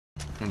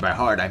And by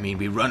hard, I mean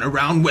we run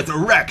around with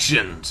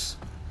erections.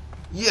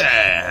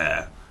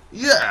 Yeah,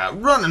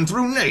 running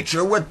through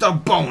nature with the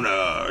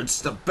boner.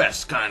 It's the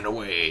best kind of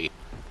way.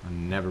 I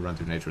never run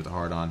through nature with a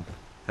hard on.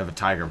 Have a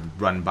tiger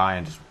run by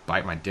and just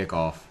bite my dick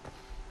off.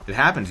 It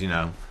happens, you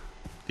know.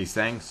 These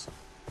things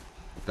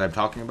that I'm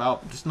talking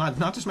about. Just not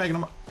just making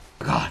them up.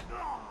 God,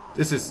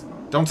 this is.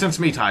 Don't sense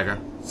me, tiger.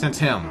 Sense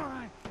him.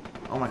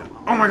 Oh my god.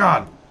 Oh my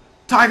god.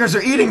 Tigers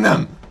are eating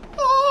them.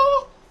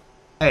 Oh.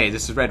 Hey,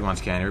 this is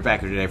RedWantsCandy. We're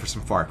back here today for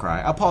some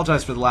FarCry. I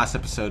apologize for the last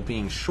episode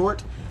being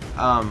short.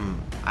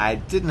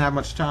 I didn't have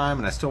much time,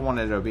 and I still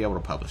wanted to be able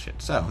to publish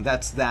it. So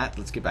that's that.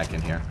 Let's get back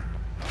in here.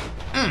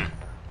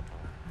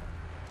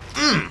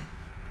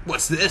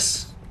 What's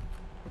this?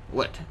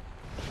 What?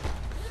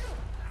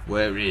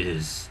 Where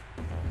is?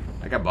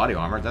 I got body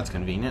armor. That's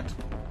convenient.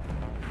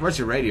 Where's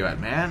your radio at,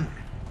 man?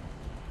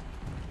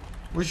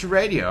 Where's your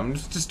radio? I'm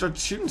just start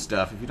shooting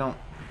stuff if you don't.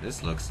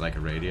 This looks like a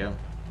radio.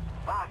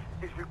 Boss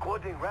is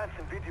recording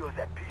ransom videos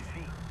at PC.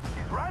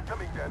 He's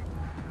ransoming them.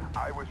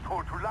 I was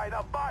told to line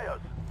up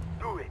buyers.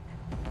 Do it.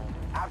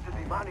 After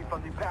the money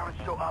from the parents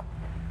show up,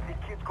 the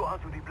kids go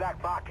onto the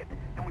black market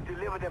and we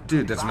deliver them.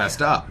 Dude, that's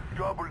messed up.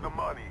 Double the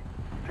money.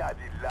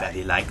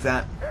 Daddy like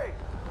that? Hey,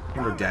 I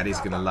wonder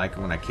Daddy's gonna like it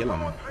when I kill him.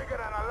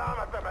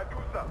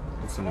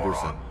 What's the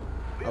Medusa?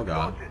 Oh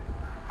god.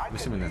 I'm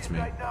assuming that's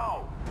me.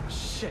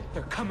 Shit,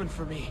 they're coming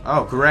for me.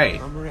 Oh, great.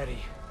 I'm ready.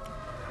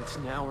 It's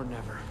now or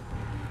never.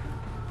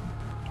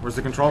 Where's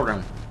the control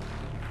room?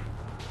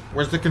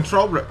 Where's the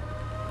control room?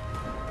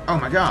 Oh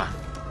my god.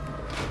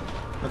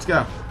 Let's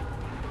go.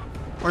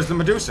 Where's the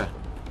Medusa?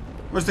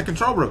 Where's the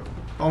control room?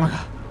 Oh my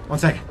god. 1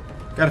 second.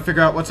 Gotta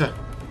figure out what's a...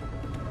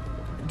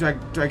 Do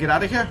I get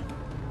out of here?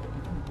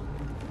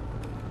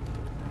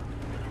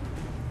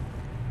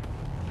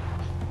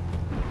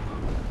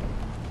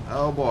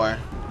 Oh boy.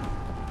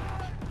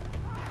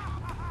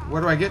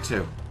 Where do I get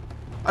to?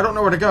 I don't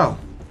know where to go.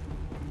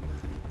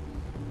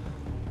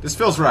 This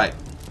feels right.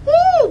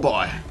 Woo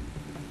boy.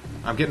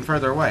 I'm getting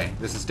further away.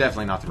 This is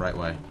definitely not the right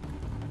way.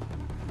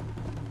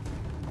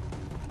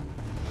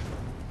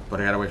 But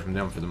I got away from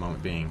them for the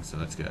moment being, so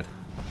that's good.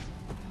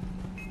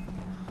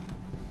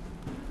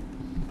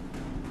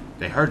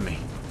 They heard me.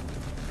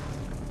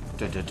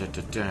 Dun, dun, dun,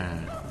 dun,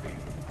 dun.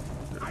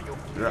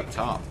 They're up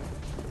top.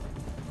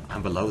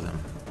 I'm below them.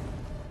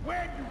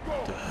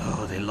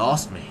 Oh, they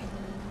lost me.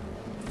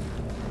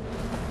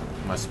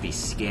 Must be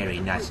scary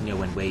not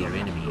knowing where your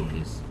enemy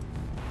is.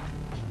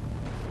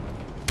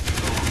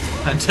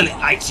 Until it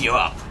lights you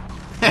up.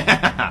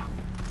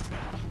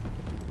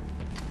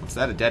 What's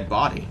that, a dead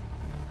body?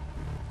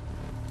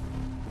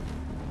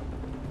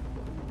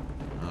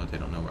 Oh, they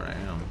don't know where I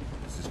am.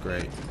 This is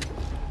great.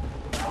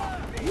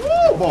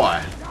 Woo,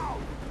 boy!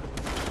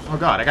 Oh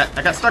god, I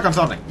got stuck on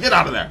something. Get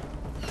out of there!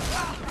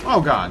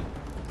 Oh god.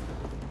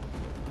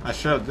 I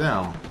showed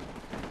them.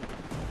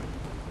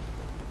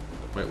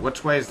 Wait,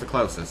 which way is the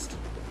closest?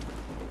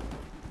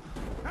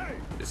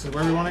 This is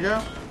where we want to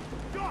go?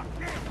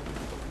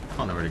 I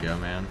don't know where to go,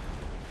 man.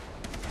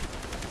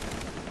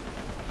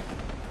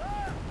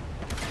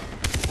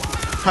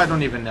 I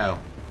don't even know.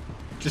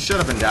 Just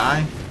shut up and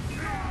die.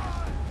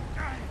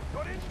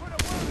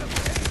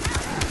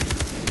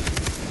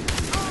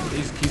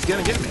 He's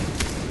gonna get me.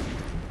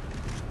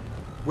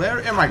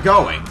 Where am I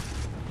going?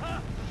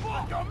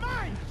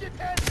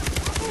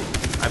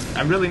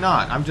 I'm really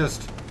not. I'm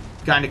just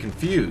kind of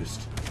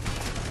confused.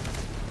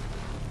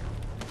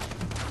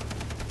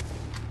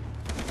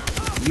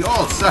 You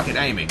all suck at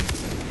aiming.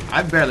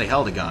 I've barely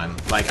held a gun.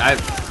 Like,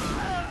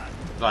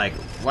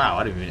 wow,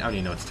 I don't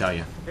even know what to tell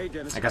you. Hey,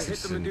 Dennis, I guess I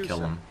just didn't kill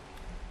him.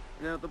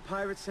 Now, the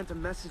pirates sent a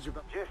message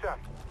about... Yes, sir.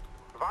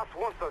 Voss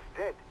wants us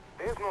dead.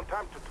 There's no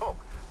time to talk.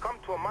 Come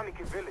to a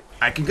Maniki village.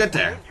 I can get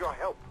there. I need your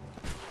help.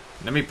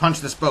 Let me punch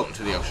this boat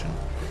into the ocean.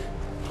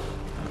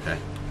 Okay.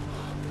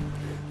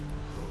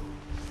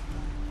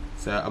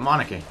 So, a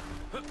monarchy.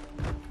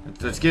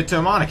 Let's get to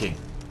a monarchy.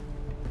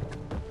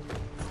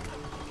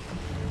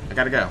 I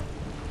gotta go.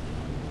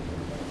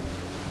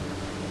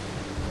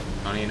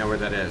 I don't even know where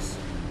that is.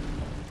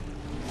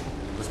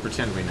 Let's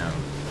pretend we know.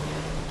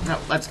 No,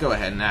 let's go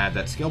ahead and add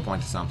that skill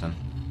point to something.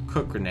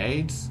 Cook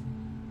grenades.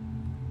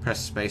 Press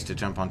space to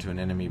jump onto an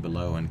enemy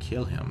below and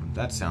kill him.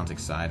 That sounds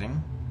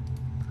exciting.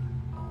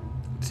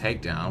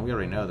 Takedown. We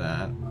already know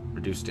that.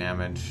 Reduce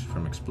damage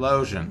from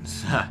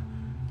explosions.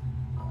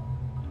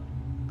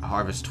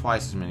 Harvest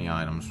twice as many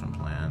items from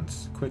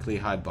plants. Quickly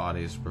hide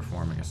bodies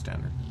performing a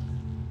standard.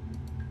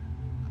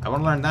 I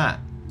want to learn that.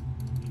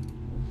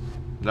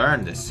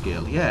 Learn this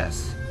skill,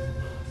 yes.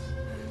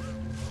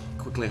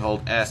 Quickly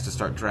hold S to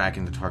start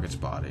dragging the target's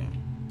body.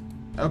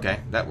 Okay,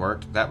 that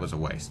worked. That was a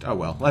waste. Oh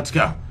well, let's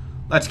go.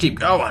 Let's keep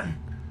going.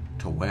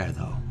 To where,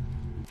 though?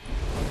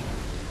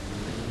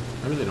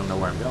 I really don't know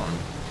where I'm going.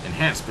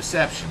 Enhanced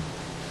perception.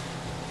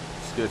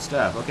 It's good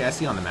stuff. Okay, I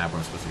see on the map where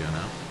I'm supposed to go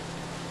now.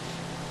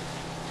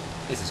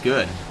 This is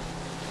good.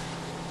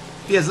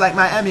 Feels like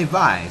Miami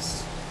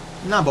Vice.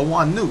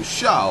 #1 new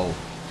show.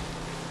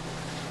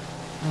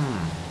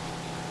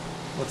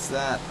 What's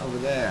that over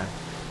there?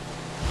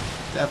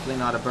 Definitely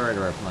not a bird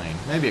or a plane.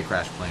 Maybe a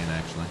crashed plane,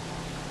 actually.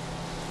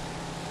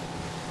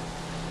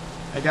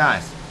 Hey,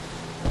 guys.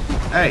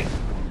 Hey!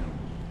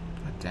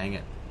 God dang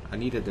it. I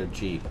needed their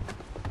Jeep.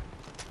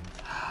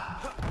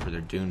 For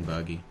their dune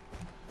buggy.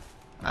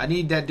 I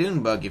need that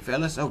dune buggy,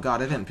 fellas. Oh,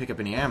 God, I didn't pick up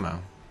any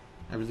ammo.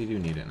 I really do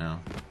need it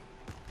now.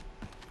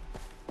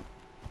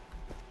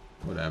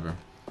 Whatever.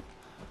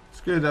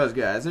 Screw those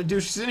guys. They're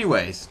douches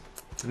anyways.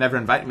 They never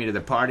invited me to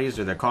their parties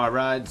or their car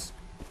rides.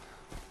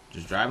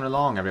 Just driving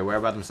along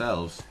everywhere by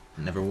themselves.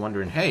 Never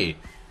wondering, hey,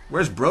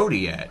 where's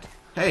Brody at?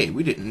 Hey,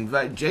 we didn't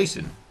invite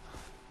Jason.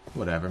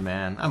 Whatever,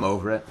 man. I'm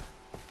over it.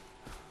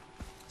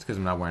 It's because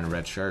I'm not wearing a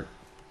red shirt.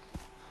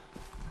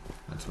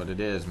 That's what it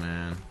is,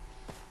 man.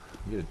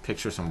 You get a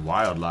picture of some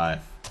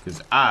wildlife.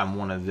 Because I'm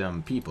one of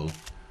them people.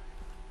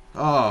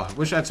 Oh, I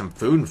wish I had some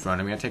food in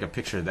front of me. I'd take a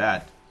picture of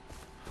that.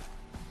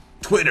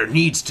 Twitter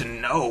needs to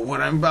know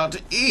what I'm about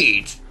to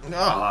eat.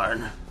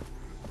 Darn.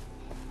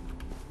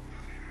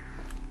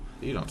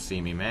 You don't see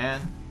me,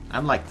 man.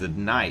 I'm like the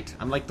night.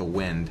 I'm like the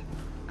wind.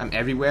 I'm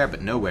everywhere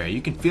but nowhere.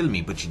 You can feel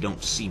me, but you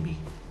don't see me.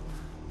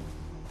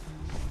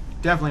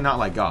 Definitely not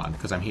like God,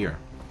 because I'm here.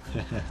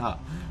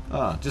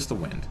 Just the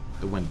wind.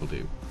 The wind will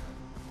do.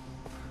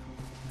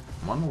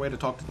 I'm on my way to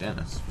talk to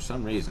Dennis. For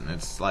some reason,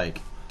 it's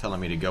like telling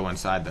me to go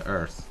inside the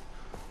earth.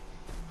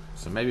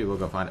 So maybe we'll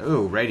go find...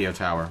 Ooh, radio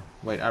tower.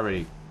 Wait, I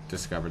already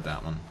discovered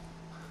that one.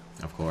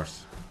 Of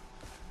course.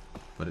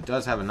 But it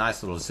does have a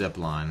nice little zip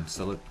line,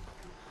 so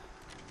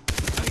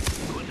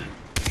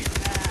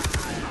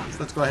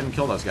let's go ahead and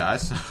kill those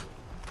guys.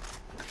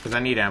 Because I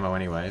need ammo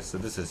anyway, so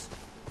this is...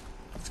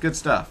 It's good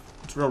stuff.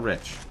 It's real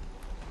rich.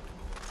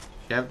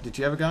 Did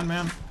you have a gun,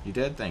 man? You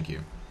did? Thank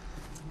you.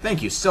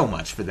 Thank you so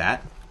much for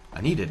that.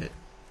 I needed it.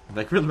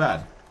 Like, really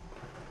bad.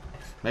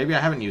 Maybe I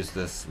haven't used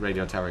this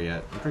radio tower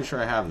yet. I'm pretty sure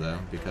I have, though,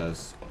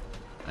 because...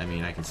 I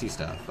mean, I can see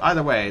stuff.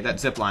 Either way, that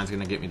zip line's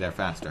gonna get me there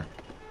faster.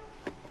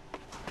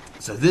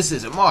 So this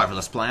is a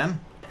marvelous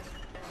plan.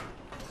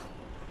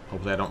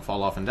 Hopefully I don't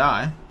fall off and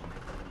die.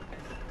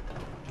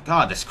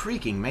 God, this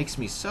creaking makes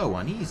me so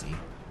uneasy.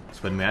 It's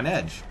putting me on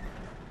edge.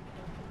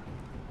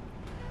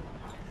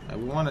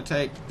 We want to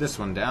take this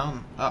one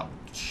down. Oh,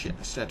 shit. I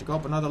just have to go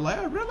up another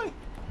layer? Really?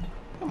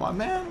 Come on,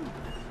 man.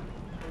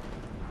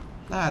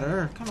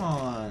 Ladder, come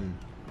on.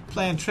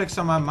 Playing tricks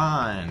on my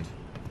mind.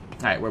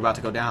 Alright, we're about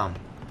to go down.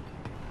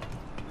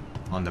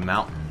 On the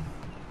mountain.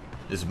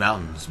 This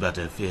mountain's about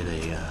to feel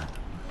a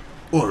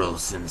oral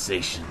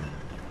sensation.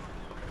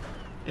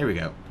 Here we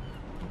go.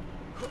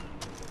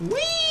 Whee!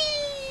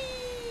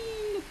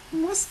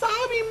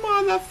 Wasabi,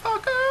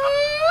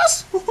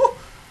 motherfuckers!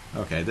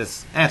 Okay,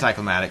 this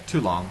anticlimactic,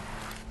 too long.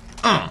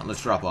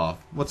 Let's drop off.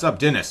 What's up,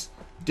 Dennis?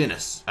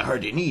 Dennis, I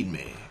heard you need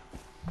me.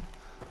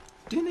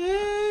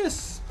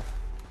 Dennis!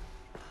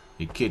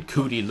 You kid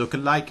cootie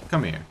look-alike,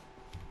 come here.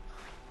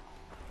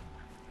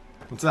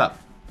 What's up?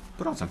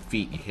 Put on some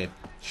feet, you hip.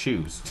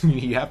 Shoes.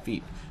 You have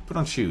feet. Put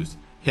on shoes.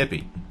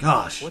 Hippie.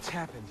 Gosh. What's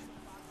happened?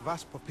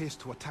 Vas prepares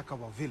to attack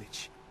our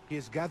village. He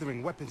is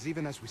gathering weapons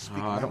even as we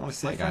speak. Oh, I don't want to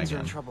see My that guy friends are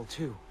in again. trouble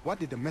too. What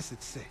did the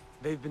message say?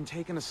 They've been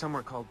taken to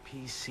somewhere called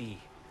PC.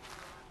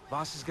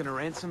 Boss is gonna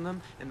ransom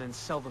them and then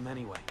sell them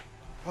anyway.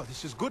 Oh,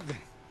 this is good then.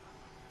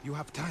 You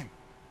have time.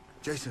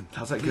 Jason,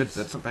 How's that good?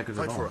 That's not good at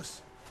fight all. for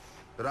us.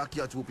 The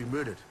Rakyats will be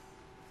murdered.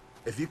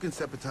 If you can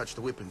sabotage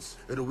the weapons,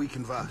 it'll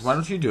weaken Vas. Why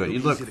don't you do it? It'll You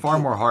be look easy to far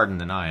kill. more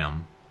hardened than I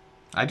am.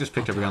 I just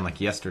picked up a gun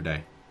like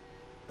yesterday.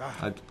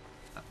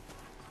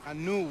 I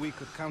knew we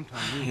could count on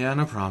you. Yeah,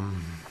 no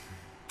problem.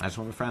 I just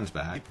want my friends The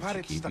back. She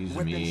pirates keep stuck using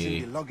weapons in me.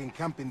 the logging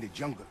camp in the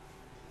jungle.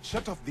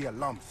 Shut off the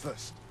alarm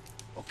first,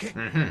 okay?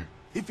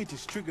 If it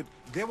is triggered,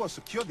 they will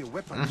secure the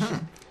weapons.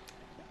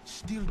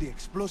 Steal the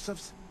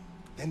explosives,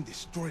 then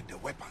destroy the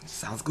weapons.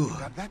 Sounds good. You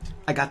got that?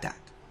 I got that.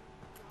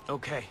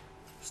 Okay.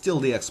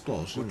 Steal the Good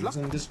explosions luck.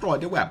 and destroy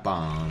the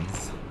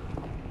weapons.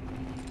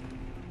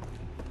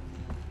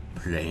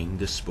 Playing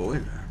the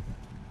spoiler.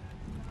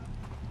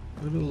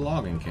 Look at the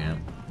logging camp.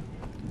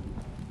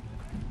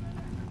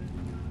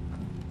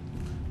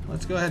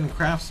 Let's go ahead and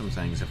craft some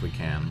things if we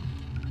can.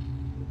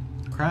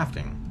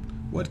 Crafting.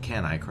 What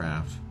can I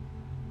craft?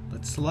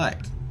 Let's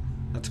select.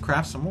 Let's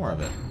craft some more of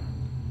it.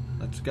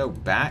 Let's go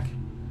back.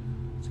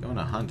 Let's go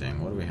into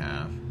hunting. What do we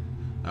have?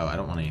 Oh, I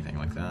don't want anything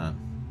like that.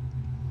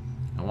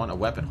 I want a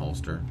weapon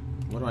holster.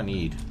 What do I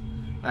need?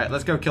 Alright,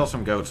 let's go kill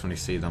some goats when we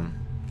see them.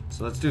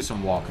 So let's do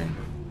some walking.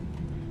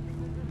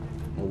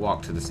 We'll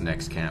walk to this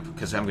next camp,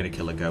 because I'm going to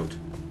kill a goat.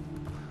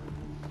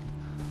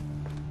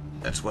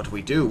 That's what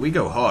we do. We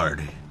go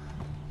hard.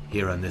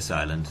 Here on this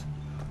island.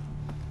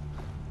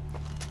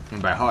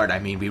 And by hard, I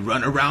mean we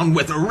run around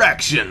with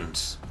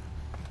erections.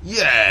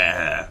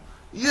 Yeah!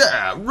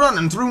 Yeah!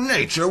 Running through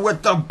nature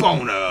with the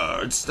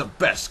boner! It's the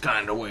best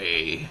kind of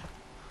way.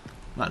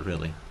 Not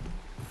really.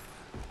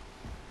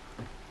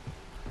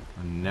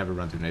 I never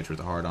run through nature with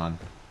a hard on.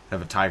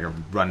 Have a tiger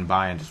run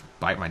by and just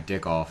bite my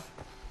dick off.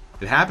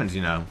 It happens,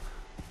 you know.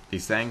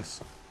 These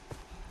things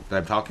that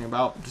I'm talking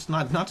about. Just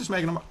not just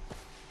making them up.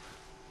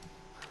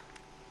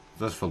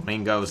 Those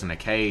flamingos in a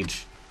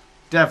cage.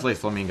 Definitely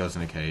flamingos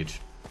in a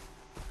cage.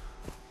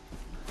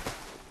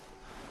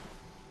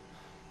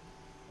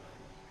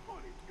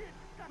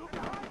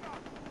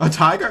 A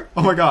tiger?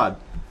 Oh my god.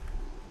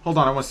 Hold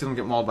on, I want to see them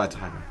get mauled by a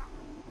tiger.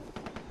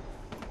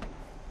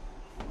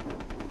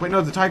 Wait,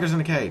 no, the tiger's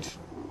in a cage.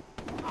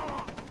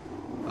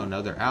 Oh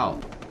no, they're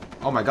out.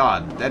 Oh my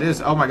god, that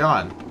is... Oh my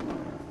god.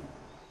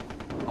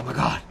 Oh my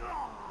god.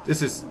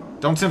 This is...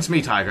 Don't sense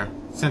me, tiger.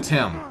 Sense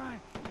him.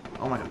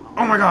 Oh my god.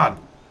 Oh my god.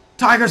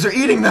 Tigers are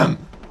eating them!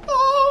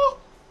 Oh!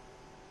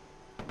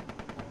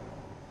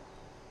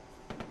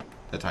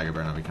 That tiger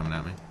better not be coming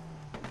at me.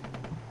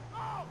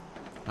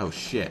 Oh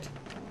shit.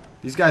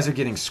 These guys are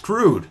getting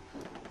screwed.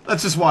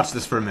 Let's just watch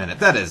this for a minute.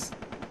 That is...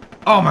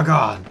 Oh my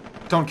god.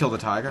 Don't kill the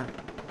tiger.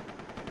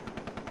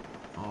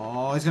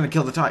 Oh, he's gonna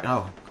kill the tiger.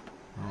 Oh.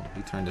 Oh,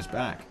 he turned his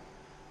back.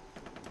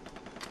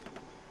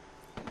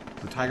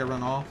 Did the tiger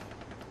run off?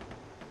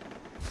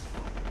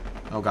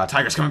 Oh god,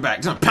 tiger's coming back.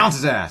 He's gonna pounce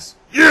his ass.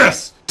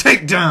 Yes!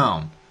 Take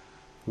down!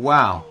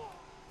 Wow.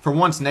 For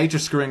once,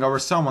 nature's screwing over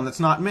someone that's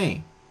not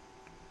me.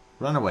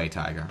 Run away,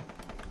 tiger.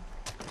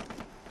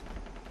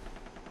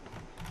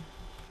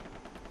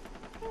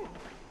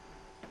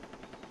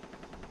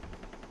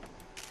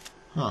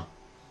 Huh.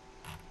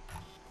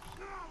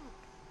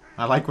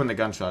 I like when the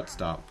gunshots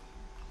stop.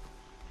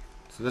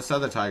 So this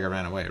other tiger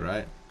ran away,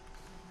 right?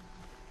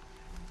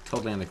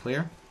 Totally in the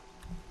clear?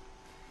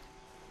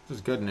 This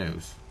is good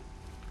news.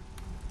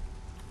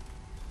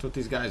 That's what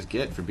these guys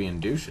get for being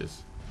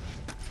douches.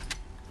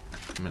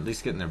 I'm at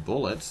least getting their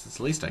bullets. That's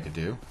the least I could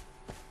do.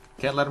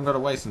 Can't let them go to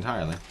waste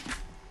entirely.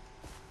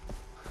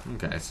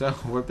 Okay, so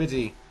we're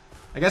busy.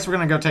 I guess we're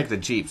gonna go take the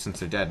Jeep since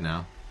they're dead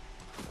now.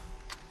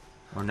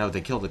 Or no,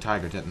 they killed the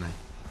tiger, didn't they?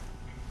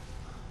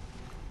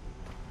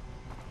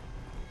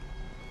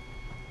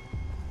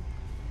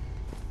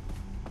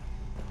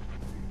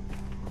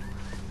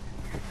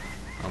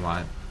 Oh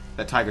my.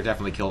 That tiger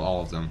definitely killed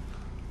all of them.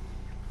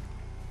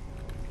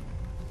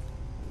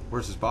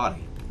 Where's his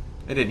body?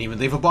 They didn't even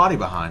leave a body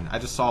behind. I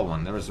just saw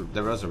one. There was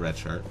a red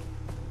shirt.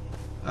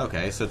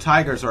 Okay, so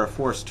tigers are a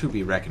force to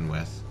be reckoned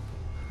with.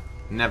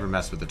 Never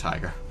mess with the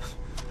tiger.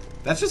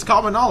 That's just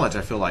common knowledge,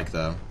 I feel like,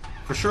 though.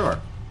 For sure.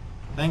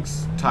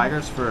 Thanks,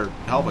 tigers, for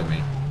helping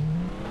me.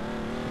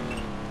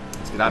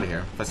 Let's get out of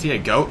here. If I see a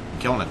goat, I'm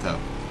killing it, though.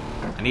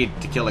 I need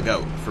to kill a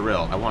goat, for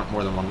real. I want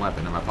more than one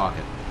weapon in my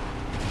pocket.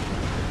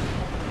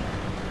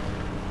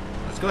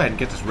 Let's go ahead and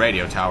get this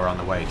radio tower on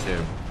the way,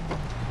 too.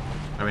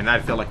 I mean,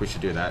 I feel like we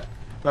should do that.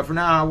 But for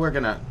now, we're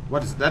gonna...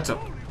 What is... That's a...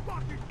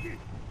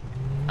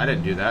 I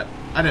didn't do that.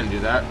 I didn't do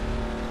that.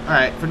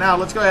 Alright, for now,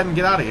 let's go ahead and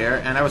get out of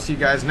here, and I will see you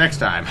guys next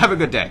time. Have a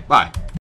good day. Bye.